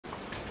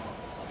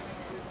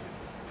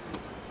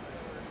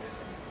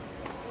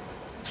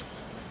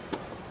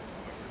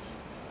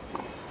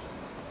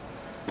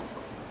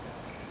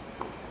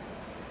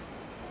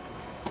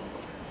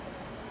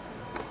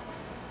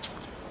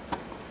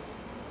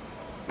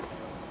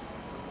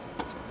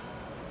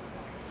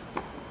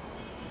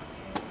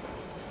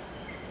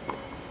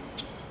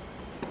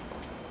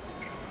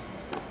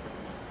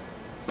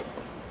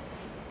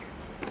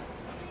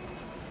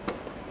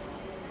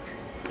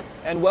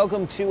And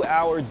welcome to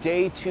our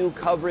Day 2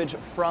 coverage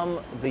from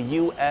the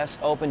U.S.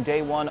 Open.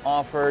 Day 1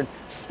 offered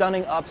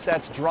stunning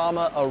upsets,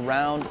 drama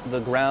around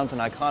the grounds,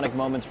 and iconic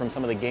moments from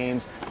some of the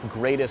game's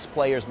greatest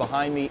players.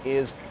 Behind me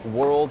is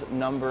world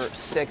number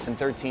 6 and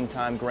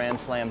 13-time Grand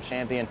Slam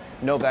champion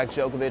Novak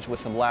Djokovic with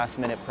some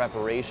last-minute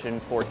preparation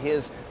for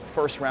his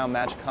first-round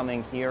match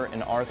coming here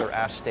in Arthur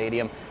Ashe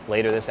Stadium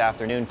later this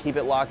afternoon. Keep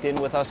it locked in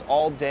with us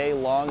all day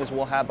long as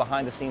we'll have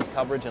behind-the-scenes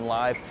coverage and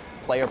live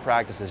player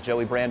practices.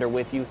 Joey Brander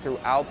with you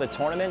throughout the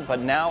tournament,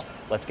 but now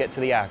let's get to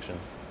the action.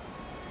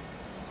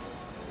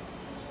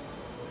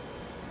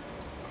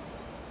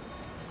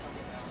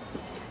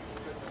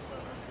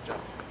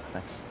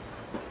 Thanks.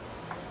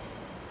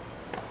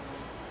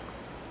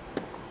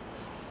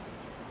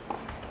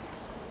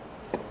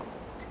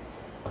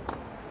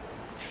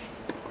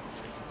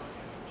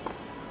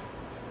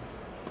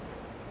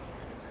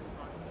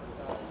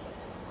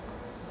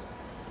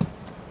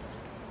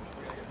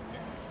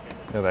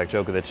 Novak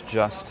Djokovic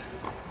just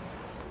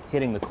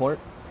hitting the court,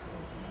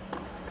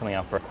 coming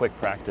out for a quick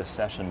practice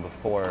session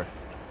before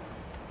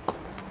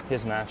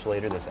his match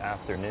later this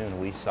afternoon.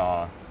 We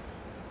saw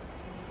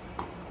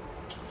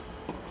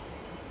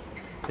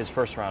his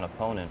first round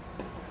opponent,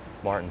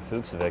 Martin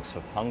Fucsovics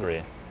of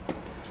Hungary,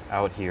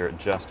 out here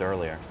just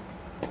earlier.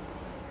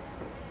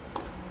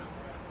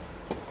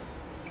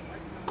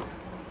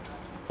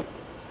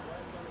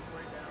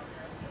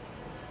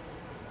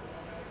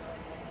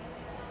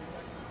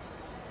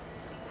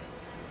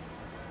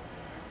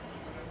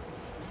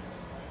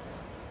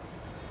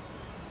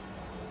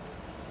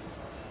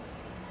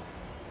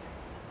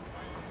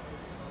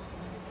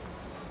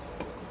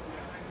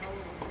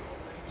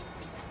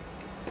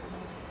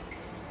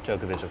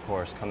 Djokovic, of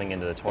course, coming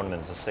into the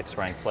tournament as a 6th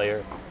ranked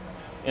player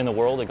in the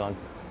world. He'd gone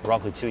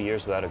roughly 2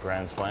 years without a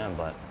Grand Slam,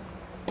 but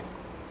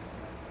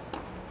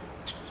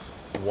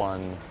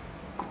won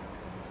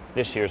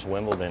this year's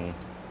Wimbledon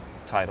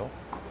title.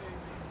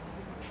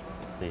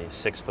 The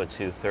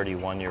 6'2",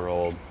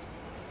 31-year-old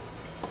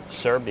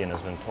Serbian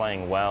has been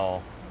playing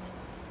well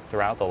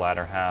throughout the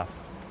latter half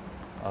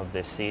of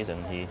this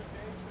season. He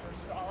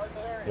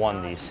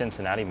won the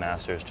Cincinnati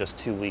Masters just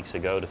 2 weeks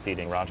ago,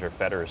 defeating Roger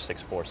Federer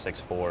 6-4,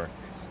 6-4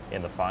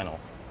 in the final.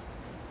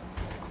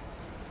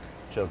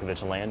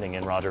 Djokovic landing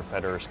in Roger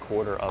Federer's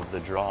quarter of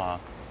the draw.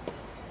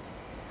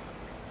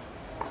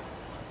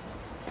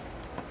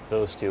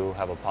 Those two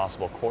have a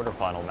possible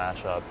quarterfinal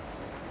matchup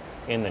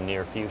in the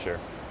near future.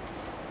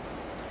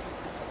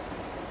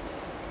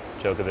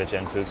 Djokovic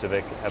and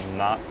Fucsovics have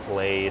not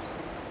played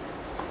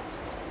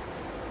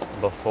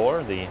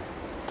before. The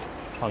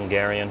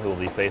Hungarian who will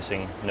be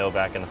facing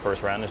Novak in the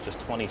first round is just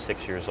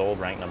 26 years old,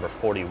 ranked number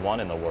 41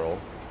 in the world.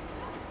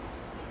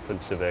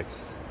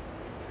 Fucsovics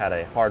had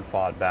a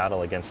hard-fought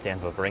battle against Stan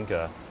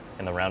Wawrinka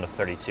in the round of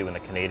 32 in the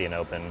Canadian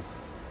Open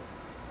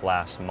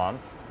last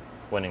month,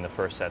 winning the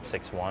first set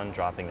 6-1,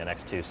 dropping the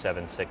next two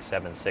 7-6,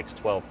 7-6,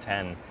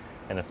 12-10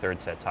 in the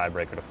third set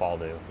tiebreaker to fall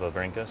to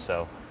Wawrinka.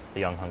 So the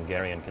young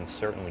Hungarian can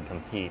certainly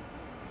compete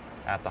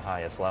at the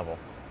highest level,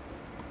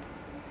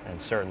 and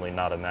certainly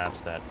not a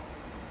match that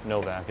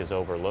Novak is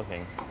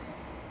overlooking.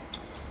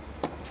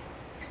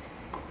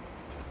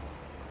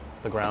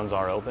 The grounds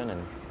are open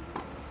and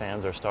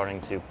fans are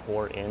starting to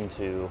pour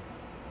into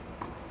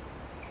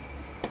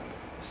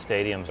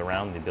stadiums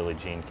around the Billie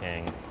Jean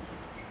King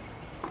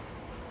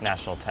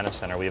National Tennis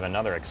Center. We have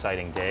another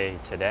exciting day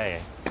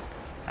today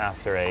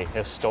after a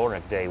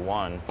historic Day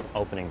 1,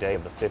 opening day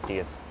of the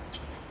 50th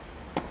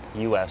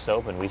U.S.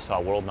 Open. We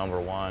saw world number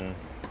 1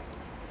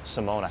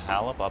 Simona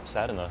Halep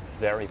upset in the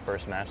very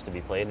first match to be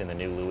played in the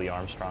new Louis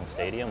Armstrong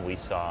Stadium. We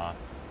saw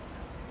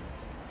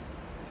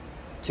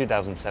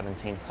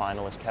 2017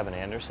 finalist Kevin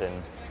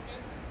Anderson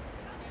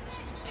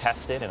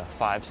tested in a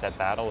 5-set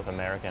battle with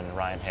American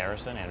Ryan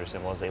Harrison.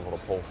 Anderson was able to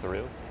pull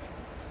through.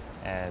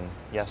 And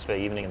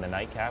yesterday evening in the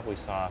nightcap, we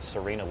saw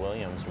Serena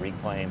Williams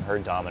reclaim her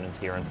dominance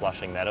here in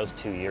Flushing Meadows.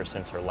 2 years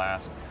since her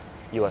last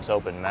U.S.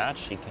 Open match,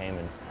 she came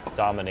and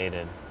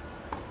dominated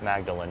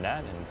Magda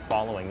Linette. And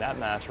following that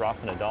match,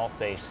 Rafa Nadal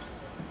faced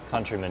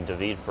countryman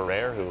David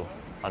Ferrer, who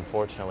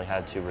unfortunately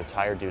had to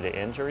retire due to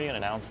injury, and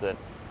announced that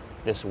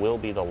this will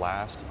be the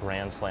last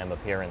Grand Slam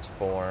appearance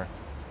for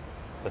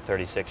the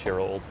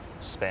 36-year-old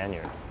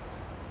Spaniard.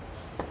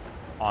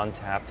 On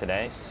tap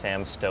today,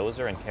 Sam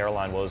Stosur and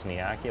Caroline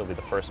Wozniacki will be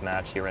the first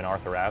match here in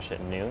Arthur Ashe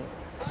at noon.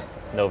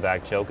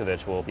 Novak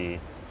Djokovic will be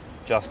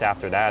just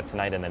after that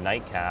tonight in the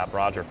nightcap.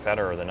 Roger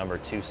Federer, the number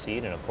 2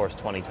 seed and of course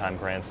 20-time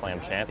Grand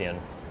Slam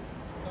champion,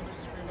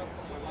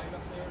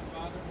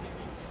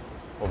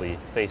 will be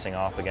facing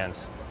off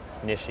against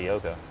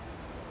Nishioka.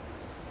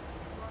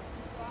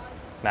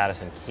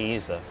 Madison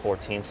Keys, the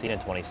 14th seed and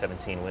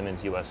 2017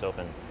 Women's U.S.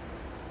 Open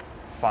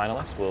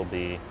finalist, will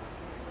be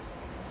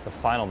the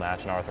final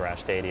match in Arthur Ashe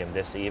Stadium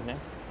this evening.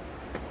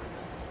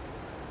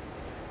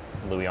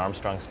 Louis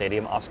Armstrong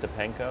Stadium,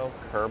 Ostapenko,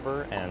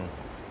 Kerber, and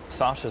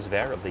Sasha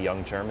Zverev, the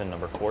young German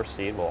number 4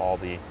 seed, will all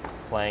be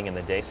playing in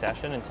the day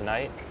session. And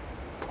tonight,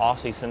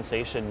 Aussie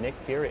sensation Nick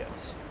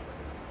Kyrgios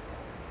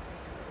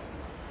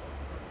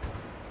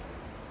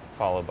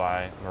followed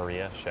by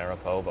Maria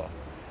Sharapova.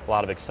 A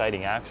lot of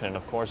exciting action, and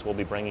of course we'll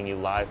be bringing you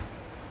live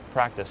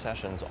practice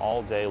sessions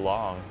all day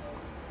long.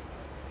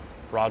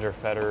 Roger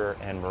Federer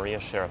and Maria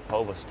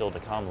Sharapova still to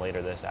come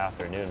later this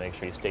afternoon. Make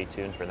sure you stay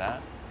tuned for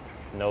that.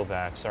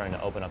 Novak starting to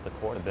open up the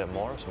court a bit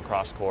more, some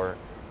cross-court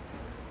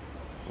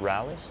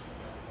rallies.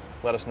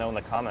 Let us know in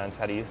the comments,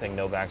 how do you think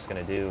Novak's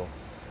going to do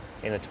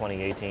in the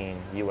 2018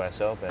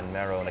 US Open?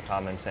 Mero in the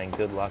comments saying,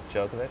 good luck,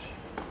 Djokovic.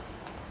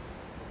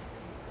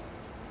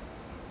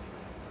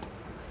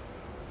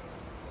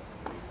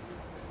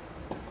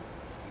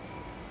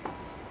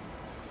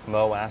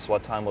 Mo asks,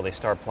 what time will they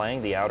start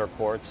playing? The outer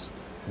courts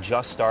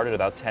just started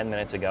about 10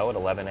 minutes ago at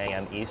 11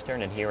 a.m.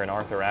 Eastern, and here in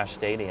Arthur Ashe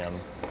Stadium,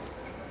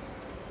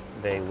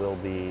 they will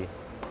be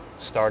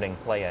starting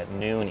play at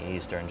noon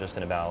Eastern, just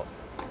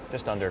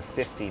under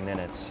 50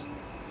 minutes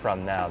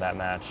from now. That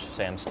match,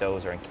 Sam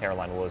Stosur and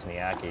Caroline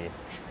Wozniacki,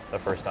 the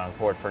first on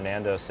court.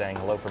 Fernando saying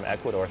hello from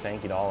Ecuador.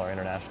 Thank you to all our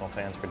international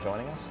fans for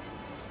joining us.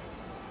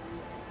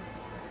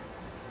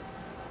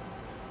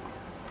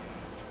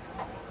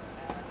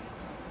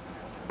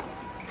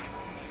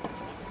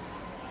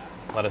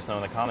 Let us know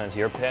in the comments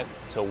your pick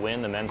to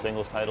win the men's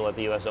singles title at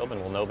the US Open.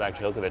 Will Novak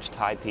Djokovic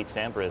tie Pete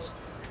Sampras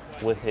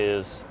with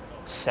his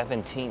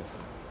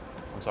 14th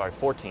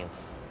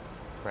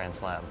Grand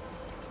Slam?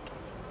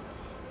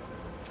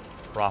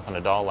 Rafa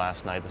Nadal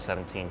last night, the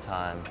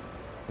 17-time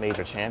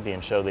major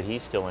champion, showed that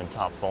he's still in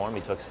top form.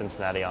 He took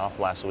Cincinnati off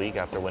last week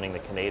after winning the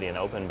Canadian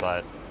Open,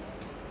 but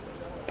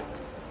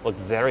looked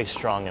very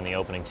strong in the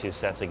opening 2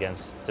 sets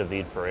against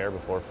David Ferrer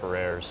before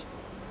Ferrer's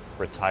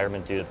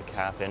retirement due to the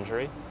calf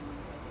injury.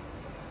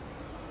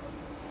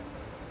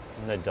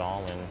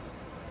 Nadal, in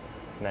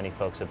many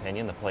folks'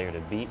 opinion, the player to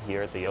beat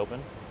here at the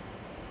Open.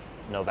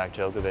 Novak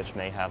Djokovic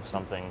may have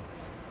something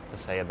to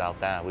say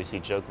about that. We see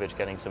Djokovic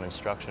getting some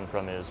instruction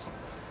from his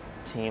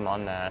team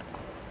on that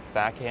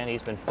backhand.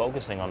 He's been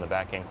focusing on the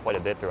backhand quite a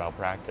bit throughout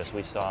practice.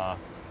 We saw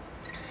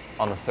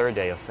on the 3rd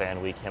day of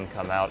Fan Week him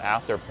come out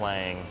after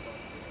playing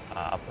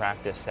a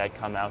practice set,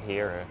 come out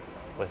here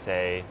with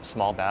a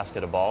small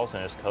basket of balls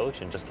and his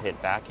coach and just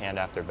hit backhand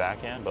after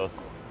backhand, both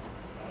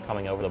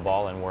coming over the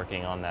ball and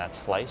working on that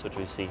slice, which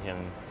we see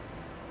him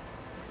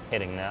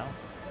hitting now.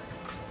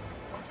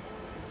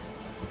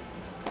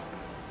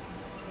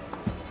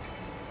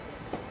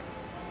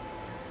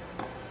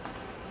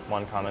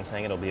 One comment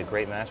saying it'll be a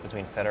great match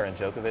between Federer and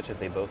Djokovic if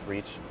they both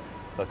reach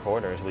the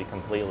quarters. We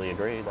completely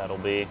agree. That'll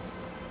be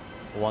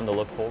one to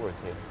look forward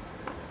to.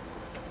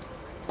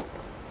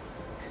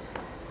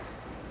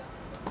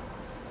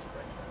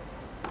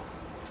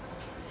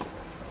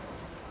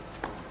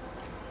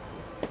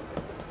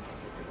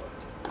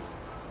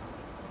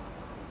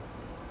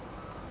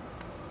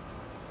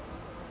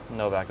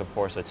 Novak, of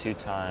course, a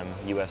 2-time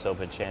US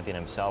Open champion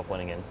himself,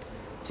 winning in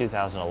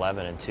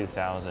 2011 and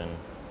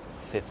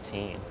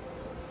 2015.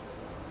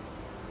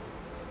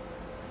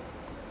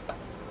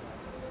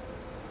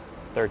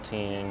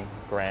 13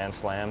 Grand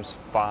Slams,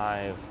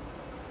 5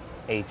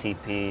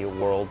 ATP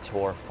World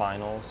Tour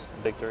Finals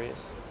victories.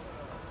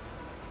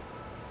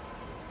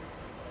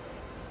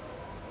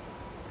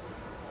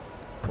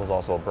 Was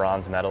also a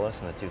bronze medalist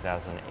in the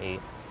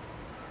 2008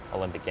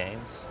 Olympic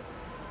Games.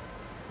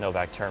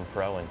 Novak turned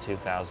pro in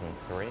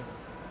 2003.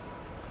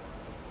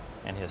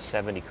 And his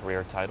 70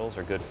 career titles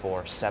are good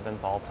for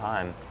 7th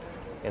all-time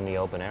in the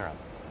Open era.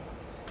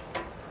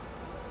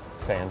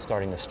 Fans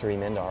starting to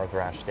stream into Arthur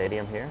Ashe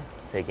Stadium here,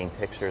 taking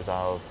pictures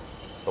of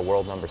the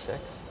world number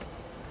 6.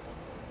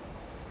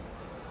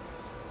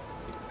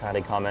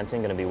 Patty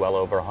commenting, going to be well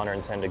over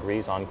 110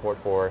 degrees on court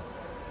for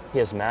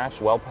his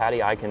match. Well,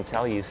 Patty, I can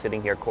tell you,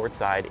 sitting here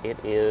courtside,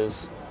 it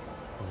is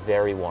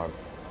very warm.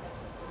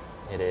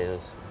 It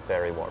is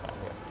very warm out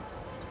here.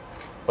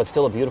 But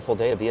still a beautiful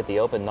day to be at the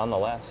Open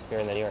nonetheless here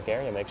in the New York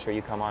area. Make sure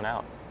you come on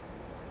out.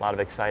 A lot of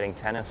exciting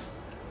tennis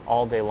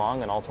all day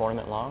long and all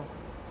tournament long.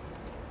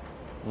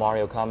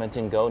 Mario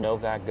commenting, go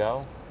Novak,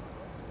 go.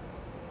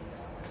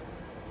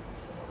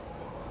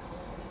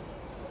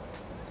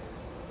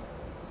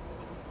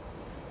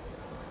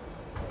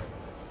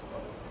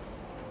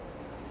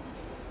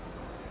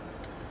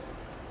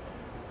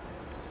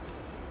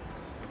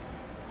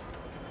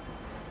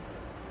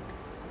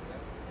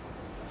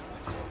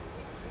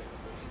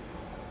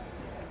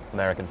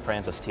 American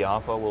Francis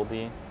Tiafoe will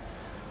be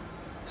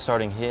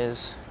starting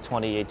his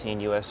 2018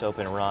 US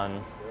Open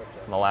run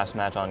in the last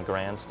match on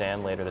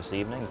Grandstand later this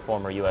evening.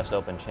 Former US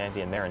Open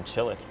champion Marin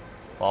Cilic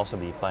will also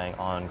be playing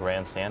on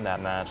Grandstand.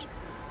 That match,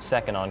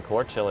 second on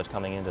court. Cilic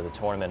coming into the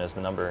tournament as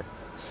the number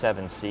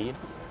 7 seed.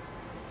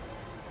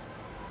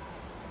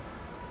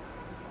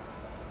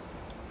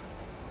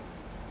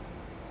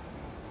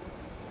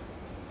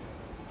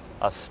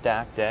 A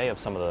stacked day of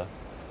some of the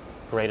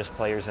greatest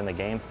players in the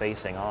game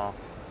facing off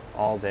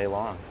all day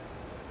long.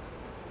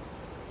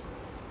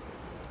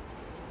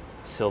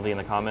 Sylvie in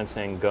the comments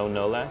saying, go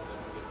Novak.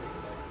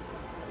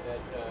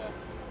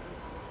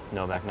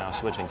 Novak now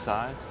switching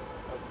sides.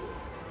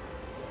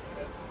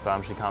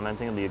 Bamshi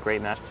commenting, it'll be a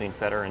great match between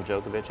Federer and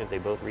Djokovic if they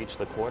both reach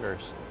the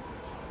quarters.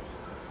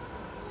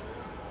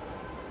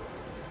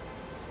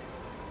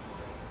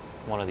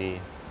 One of the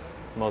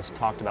most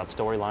talked about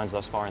storylines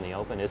thus far in the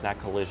Open is that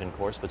collision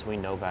course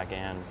between Novak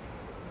and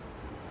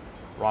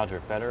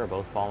Roger Federer,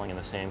 both falling in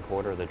the same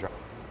quarter of the draw.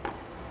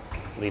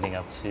 Leading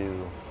up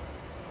to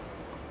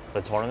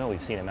the tournament,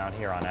 we've seen him out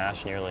here on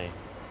Ash nearly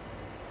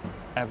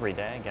every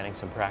day, getting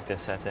some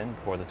practice sets in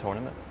for the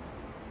tournament.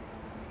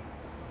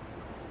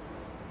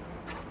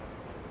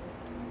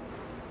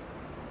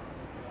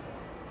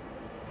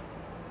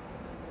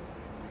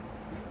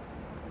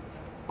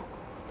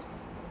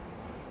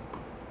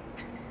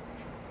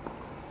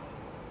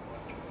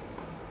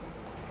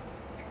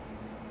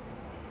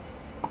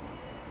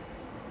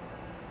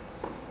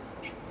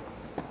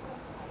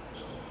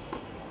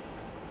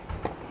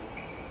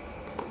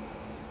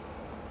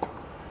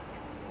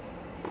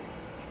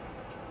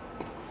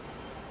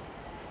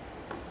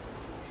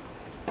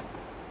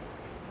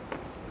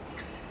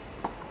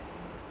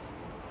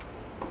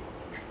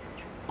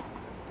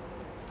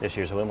 This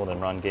year's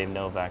Wimbledon run gave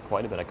Novak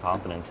quite a bit of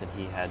confidence that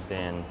he had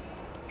been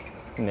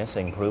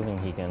missing, proving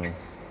he can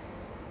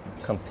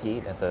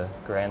compete at the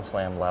Grand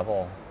Slam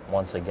level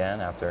once again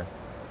after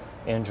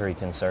injury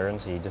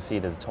concerns. He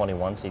defeated the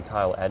 21 seed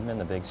Kyle Edmund,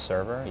 the big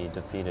server. He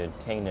defeated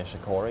Kei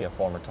Nishikori, a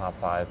former top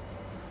 5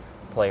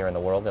 player in the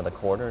world, in the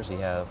quarters.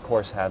 He, of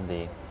course, had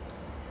the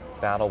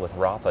battle with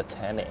Rafa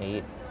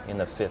 10-8 in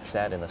the 5th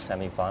set in the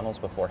semifinals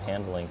before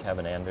handling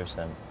Kevin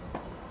Anderson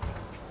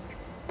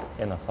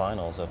in the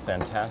finals. A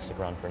fantastic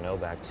run for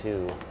Novak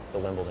to the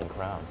Wimbledon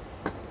crown.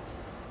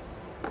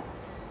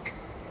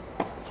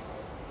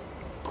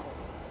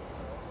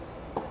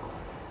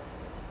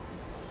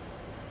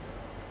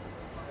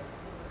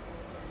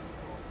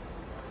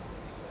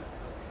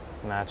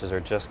 Matches are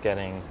just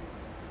getting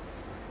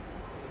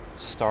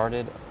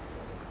started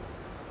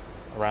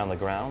around the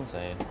grounds.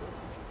 A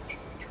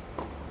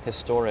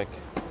historic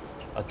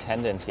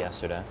attendance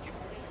yesterday.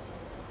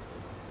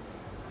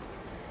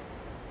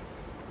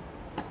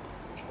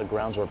 The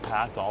grounds were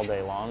packed all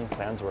day long.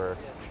 Fans were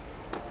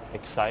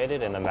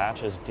excited, and the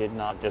matches did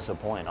not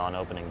disappoint on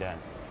opening day.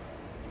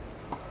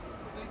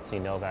 See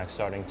Novak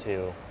starting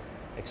to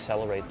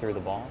accelerate through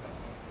the ball.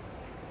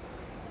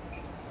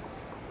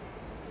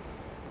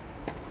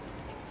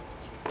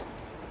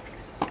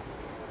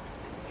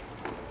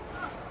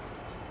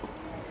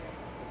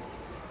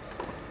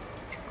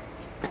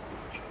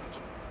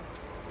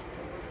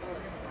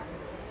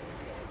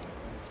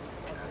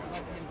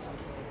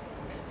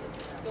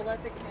 So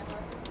let the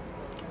camera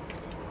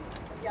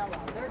yellow.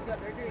 They're good.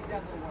 They're doing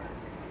double work.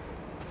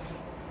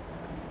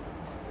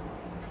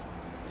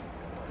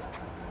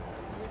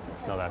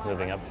 Novak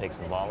moving up, takes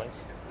some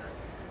volleys.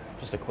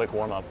 Just a quick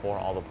warm-up for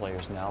all the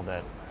players now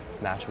that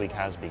match week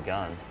has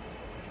begun.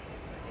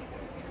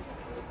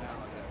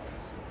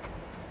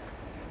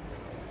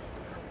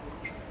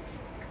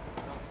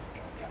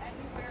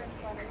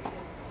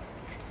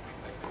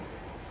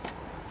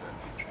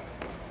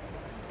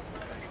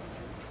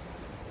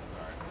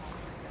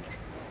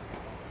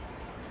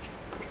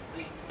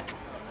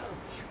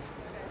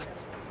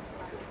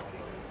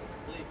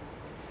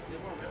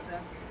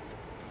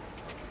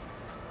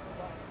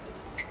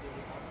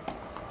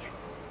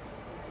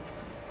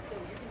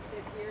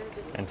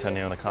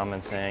 Antonio in the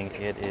comments saying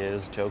it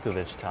is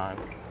Djokovic time.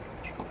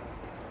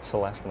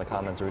 Celeste in the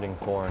comments rooting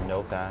for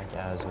Novak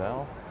as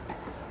well.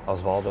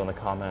 Osvaldo in the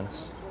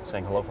comments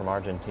saying hello from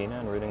Argentina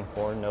and rooting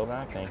for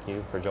Novak. Thank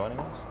you for joining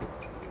us.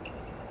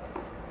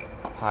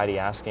 Heidi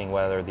asking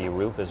whether the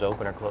roof is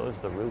open or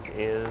closed. The roof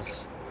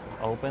is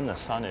open. The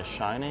sun is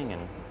shining,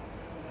 and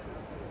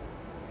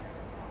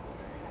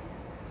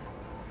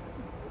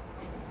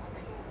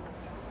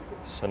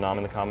Sonam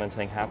in the comments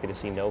saying happy to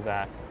see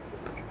Novak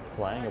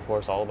playing. Of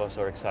course, all of us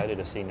are excited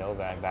to see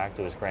Novak back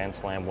to his Grand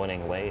Slam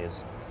winning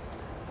ways.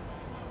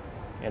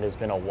 It has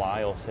been a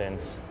while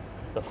since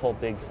the full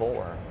Big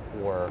Four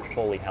were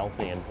fully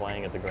healthy and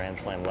playing at the Grand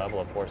Slam level.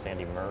 Of course,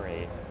 Andy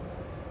Murray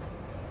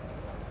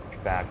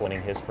back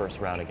winning his first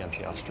round against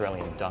the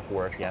Australian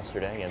Duckworth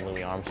yesterday in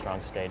Louis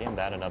Armstrong Stadium.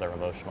 That another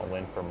emotional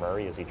win for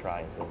Murray as he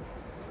tries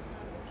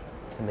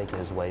to make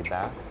his way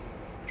back.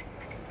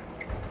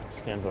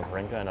 Stan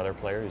Wawrinka, another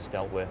player who's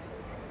dealt with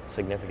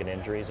significant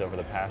injuries over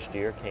the past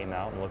year, came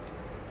out and looked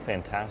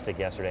fantastic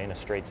yesterday in a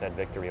straight set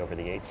victory over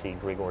the 8th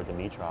seed Grigor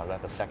Dimitrov.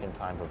 That's the second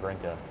time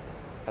Wawrinka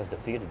has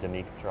defeated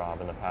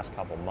Dimitrov in the past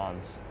couple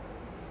months.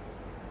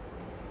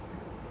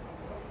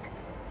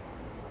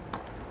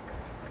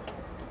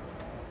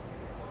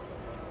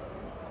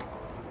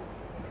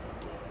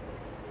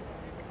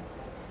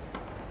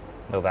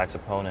 Novak's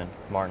opponent,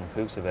 Martin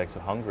Fucsovics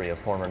of Hungary, a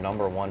former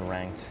 #1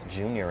 ranked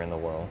junior in the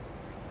world,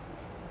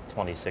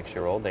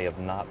 26-year-old. They have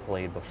not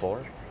played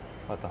before,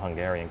 but the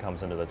Hungarian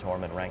comes into the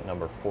tournament ranked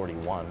number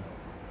 41.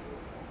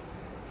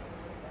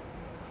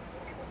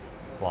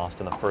 Lost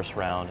in the first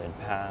round in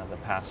the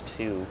past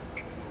 2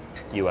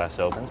 U.S.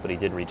 Opens, but he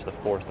did reach the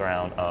 4th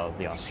round of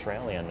the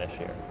Australian this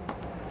year.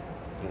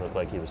 He looked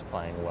like he was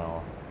playing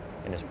well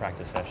in his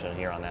practice session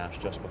here on Ash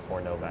just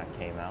before Novak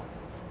came out.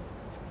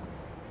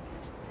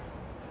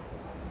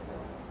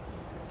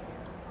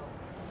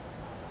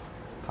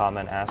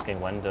 comment asking,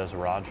 when does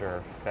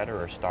Roger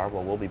Federer start?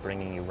 Well, we'll be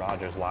bringing you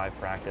Roger's live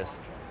practice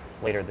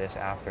later this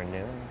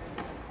afternoon.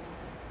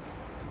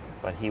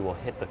 But he will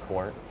hit the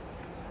court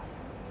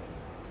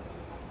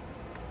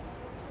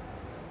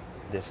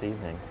this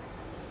evening.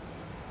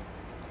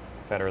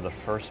 Federer, the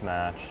first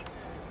match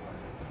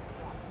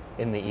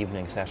in the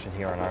evening session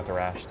here on Arthur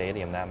Ashe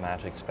Stadium. That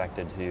match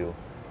expected to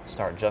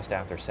start just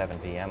after 7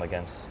 p.m.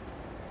 against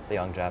the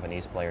young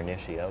Japanese player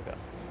Nishioka.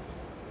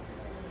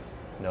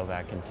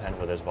 Novak content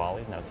with his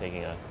volleys, now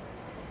taking a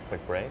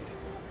quick break.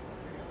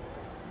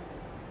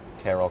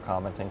 Carol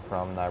commenting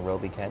from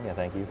Nairobi, Kenya.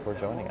 Thank you for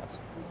joining us.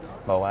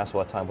 Mo asked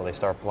what time will they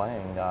start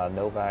playing.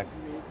 Novak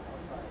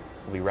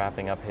will be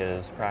wrapping up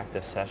his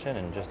practice session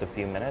in just a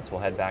few minutes. We'll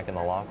head back in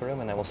the locker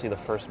room, and then we'll see the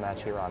first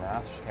match here on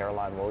Ashe,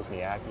 Caroline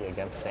Wozniacki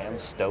against Sam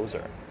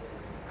Stosur.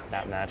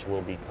 That match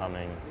will be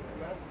coming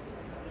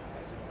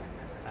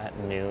at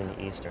noon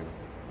Eastern.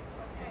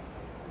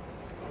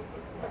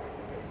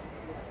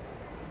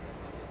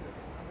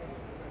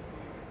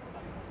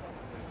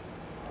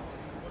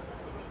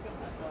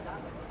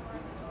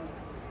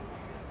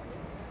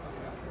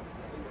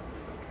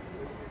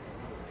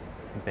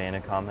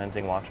 Bana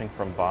commenting, watching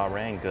from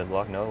Bahrain. Good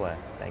luck, Nole.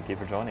 Thank you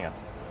for joining us.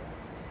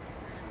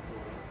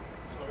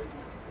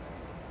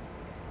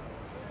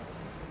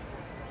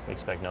 We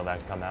expect Novak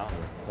to come out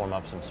and warm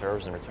up some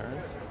serves and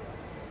returns.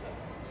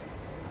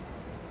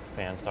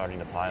 Fans starting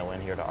to pile in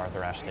here to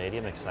Arthur Ashe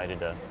Stadium, excited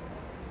to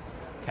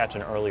catch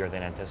an earlier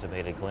than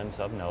anticipated glimpse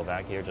of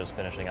Novak here, just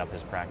finishing up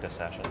his practice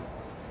session.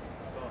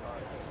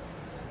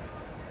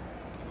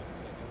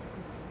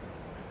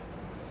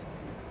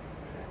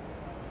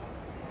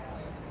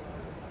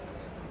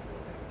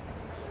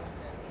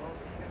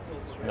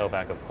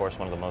 Novak, of course,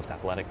 one of the most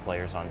athletic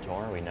players on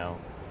tour. We know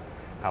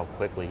how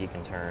quickly he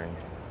can turn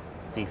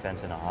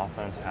defense into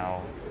offense,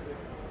 how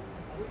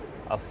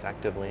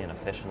effectively and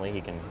efficiently he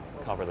can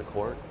cover the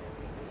court.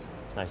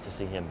 It's nice to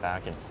see him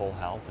back in full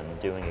health and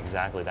doing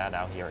exactly that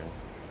out here in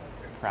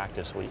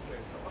practice week.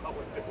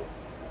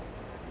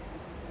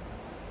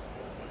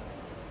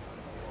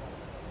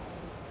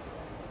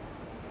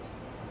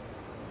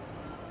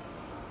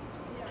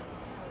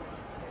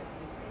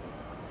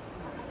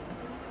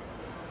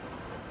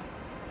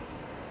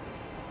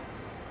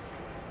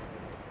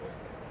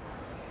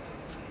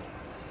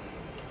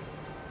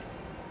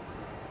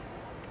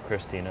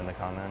 Christine in the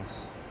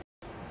comments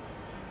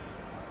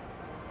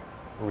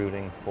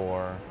rooting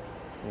for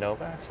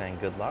Novak, saying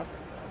good luck.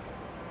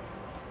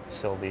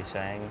 Sylvie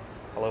saying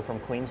hello from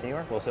Queens, New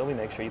York. Well, Sylvie,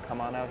 make sure you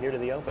come on out here to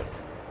the Open.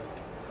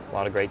 A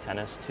lot of great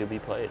tennis to be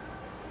played.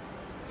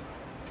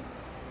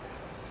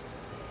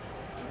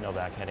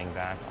 Novak heading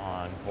back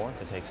on court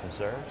to take some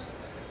serves.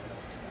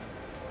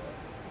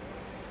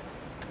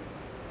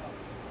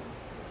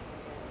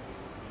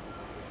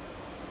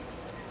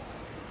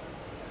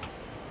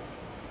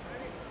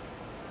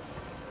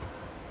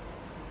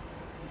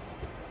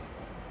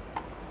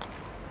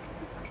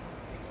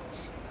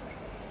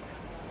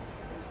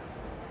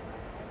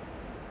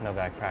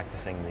 Novak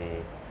practicing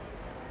the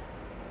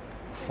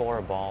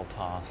 4-ball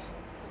toss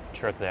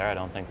trick there. I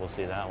don't think we'll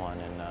see that one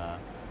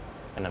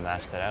in the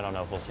match today. I don't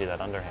know if we'll see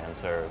that underhand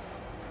serve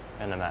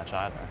in the match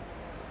either.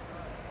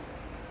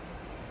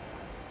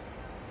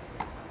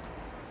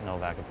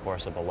 Novak, of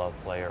course, a beloved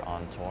player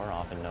on tour,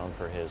 often known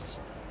for his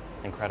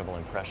incredible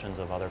impressions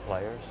of other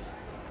players.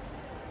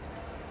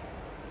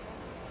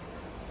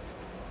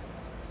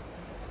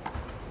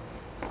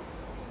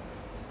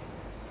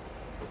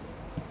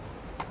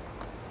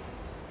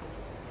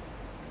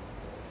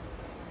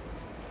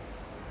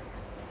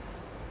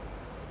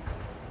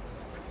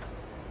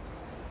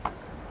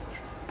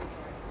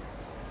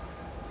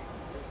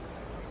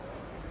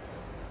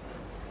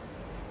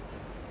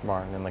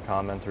 Martin in the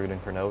comments rooting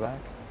for Novak.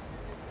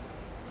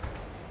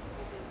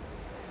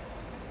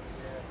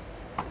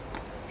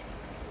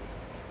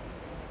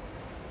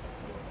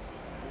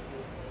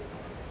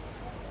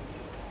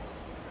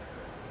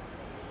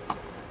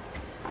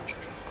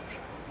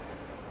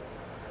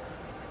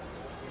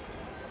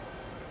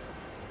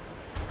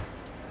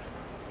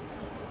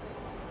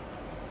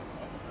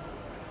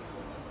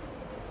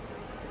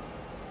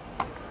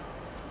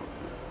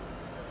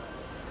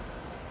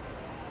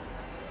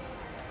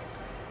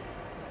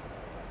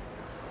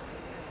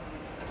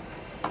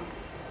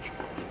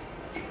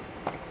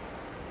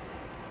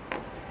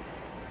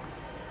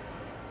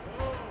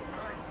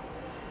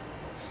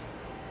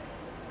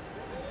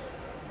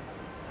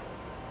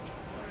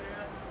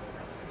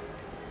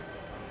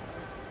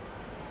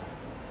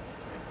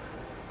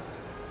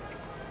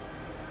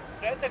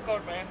 Set the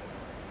court, man.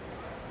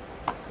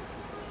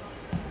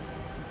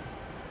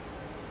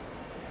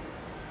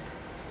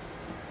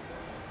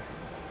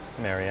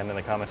 Marianne in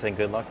the comments saying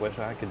good luck, wish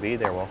I could be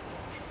there. Well,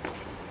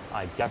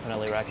 I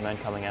definitely recommend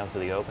coming out to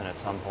the Open at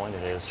some point.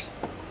 It is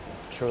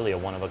truly a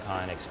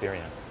one-of-a-kind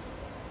experience.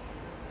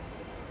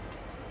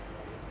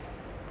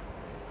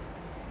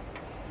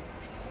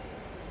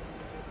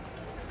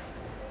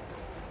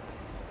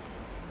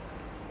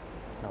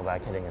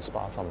 Novak hitting his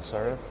spots on the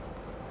serve.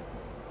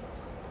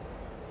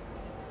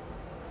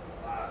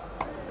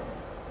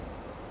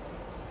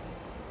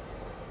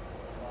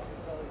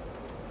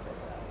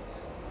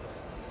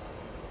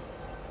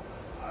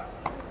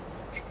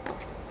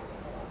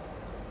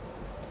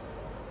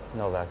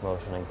 Novak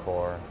motioning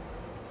for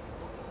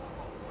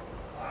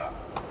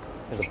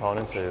his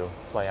opponent to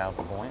play out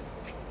the point.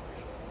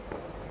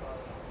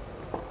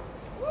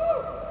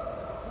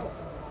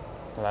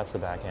 So that's the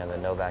backhand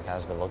that Novak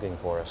has been looking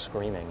for, a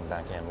screaming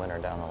backhand winner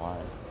down the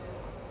line.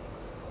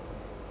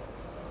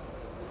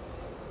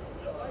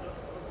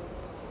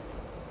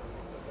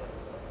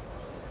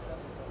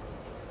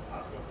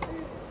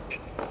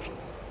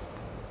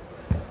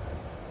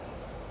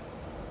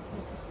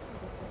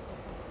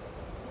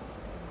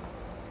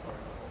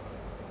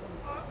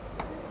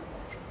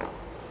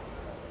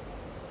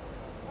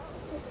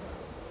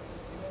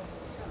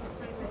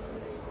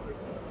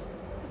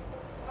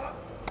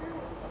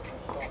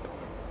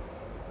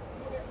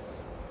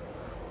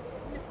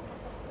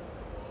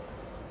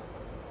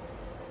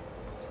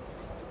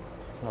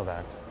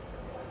 Novak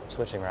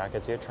switching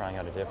rackets here, trying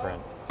out a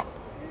different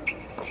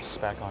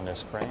spec on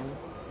this frame.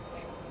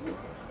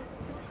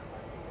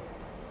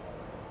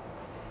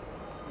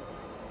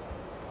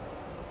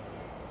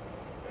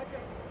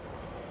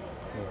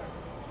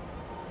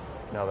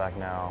 Novak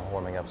now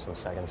warming up some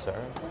second serve.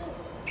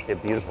 A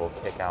beautiful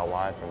kick out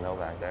wide from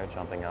Novak there,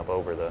 jumping up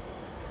over the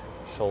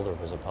shoulder of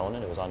his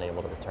opponent, who was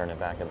unable to return it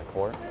back in the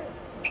court.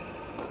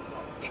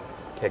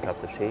 Kick up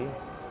the tee.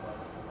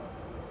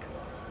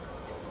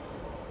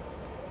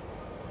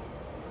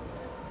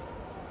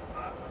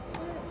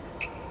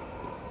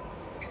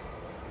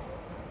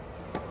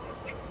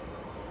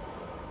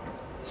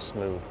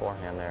 Smooth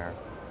forehand there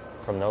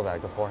from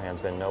Novak. The forehand's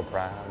been no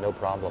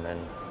problem in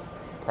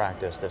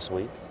practice this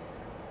week.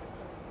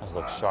 Has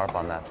looked sharp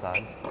on that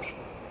side.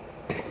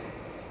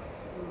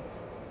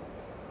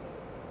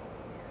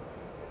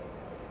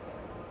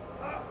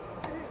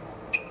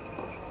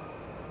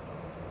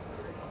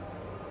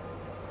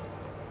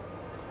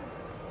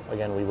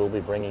 Again, we will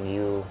be bringing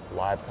you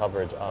live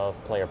coverage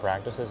of player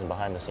practices and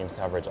behind-the-scenes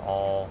coverage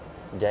all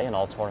day and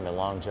all tournament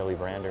long. Joey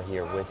Brander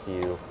here with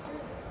you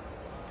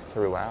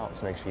throughout,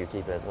 so make sure you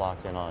keep it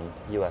locked in on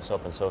U.S.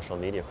 Open social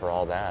media for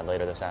all that.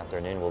 Later this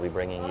afternoon, we'll be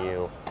bringing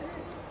you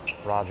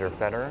Roger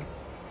Federer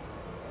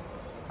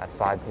at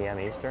 5 p.m.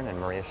 Eastern and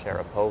Maria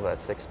Sharapova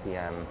at 6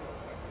 p.m.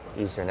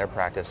 Eastern. Their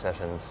practice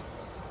sessions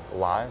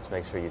live, so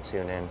make sure you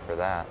tune in for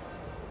that.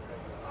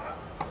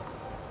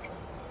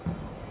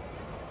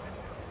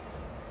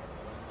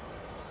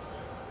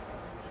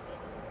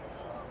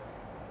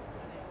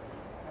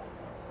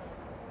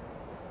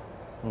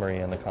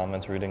 Maria in the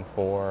comments rooting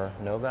for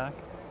Novak.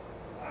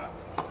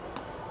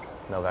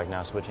 Novak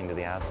now switching to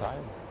the outside.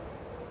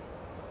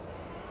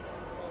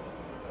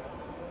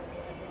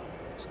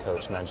 His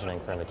coach mentioning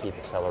for him to keep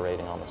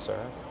accelerating on the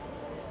serve.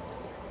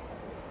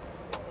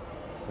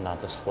 Not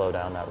to slow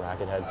down that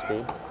racket head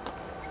speed.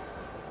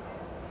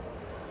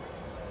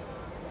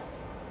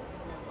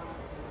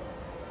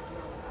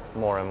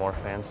 More and more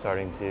fans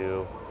starting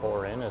to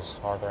pour in as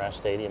Arthur Ashe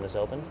Stadium is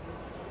open.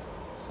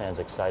 Fans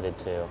excited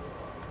to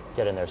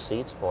get in their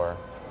seats for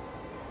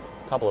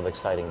a couple of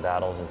exciting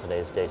battles in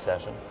today's day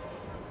session.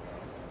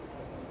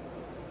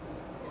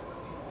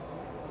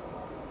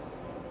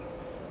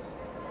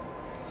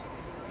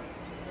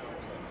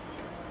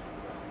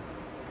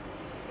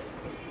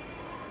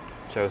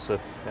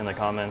 Joseph in the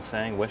comments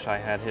saying, wish I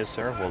had his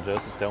serve. Well,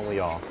 Joseph, don't we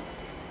all?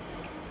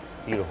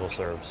 Beautiful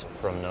serves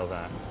from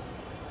Novak.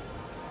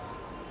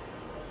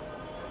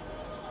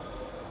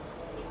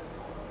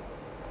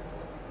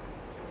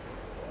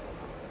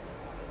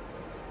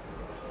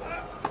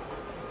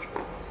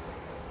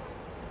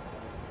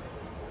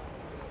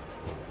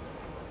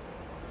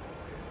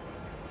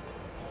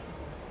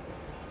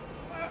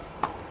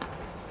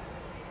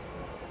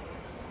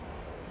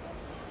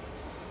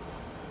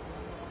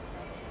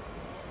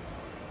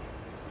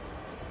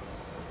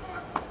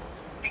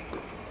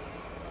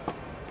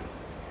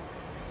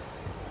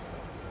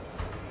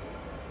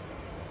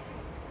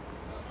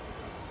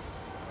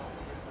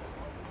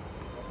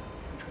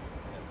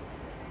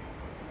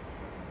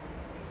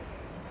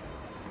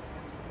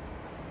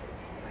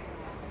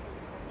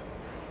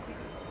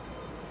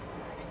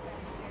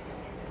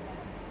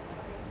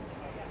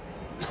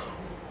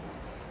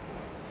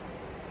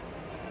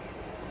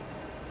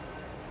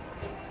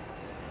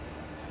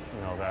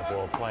 Novak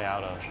will play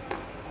out a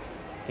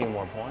few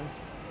more points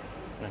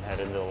and then head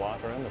into the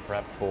locker room to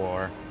prep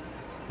for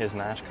his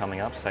match coming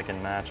up.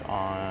 Second match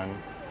on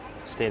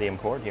Stadium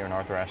Court here in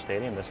Arthur Ashe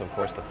Stadium. This, of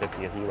course, the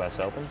 50th U.S.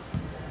 Open.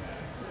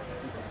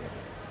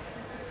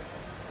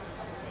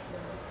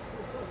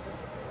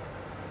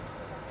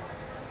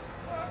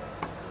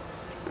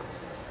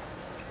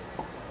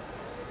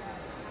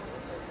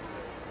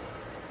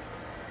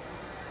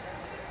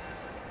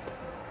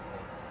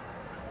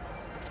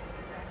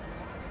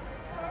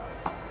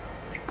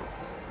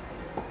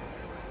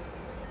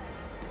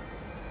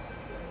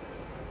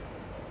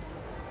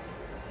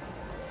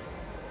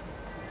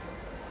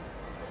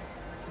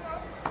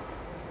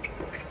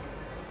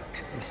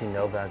 You see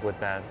Novak with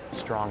that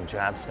strong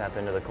jab step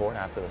into the court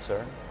after the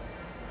serve.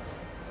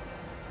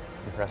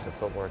 Impressive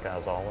footwork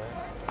as always.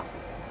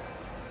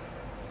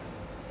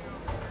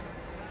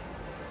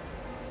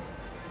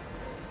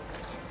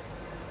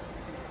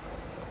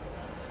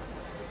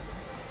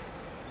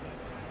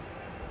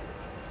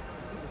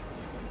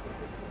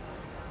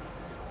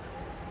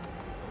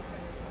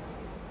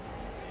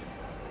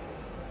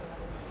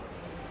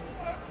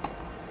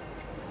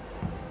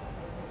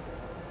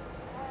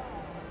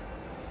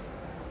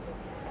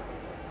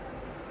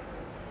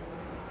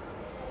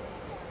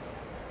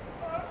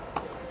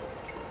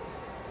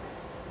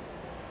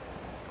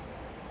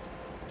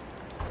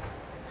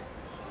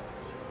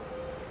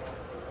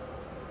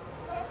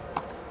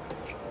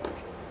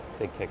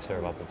 Big kick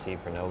serve off the tee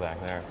for Novak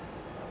there.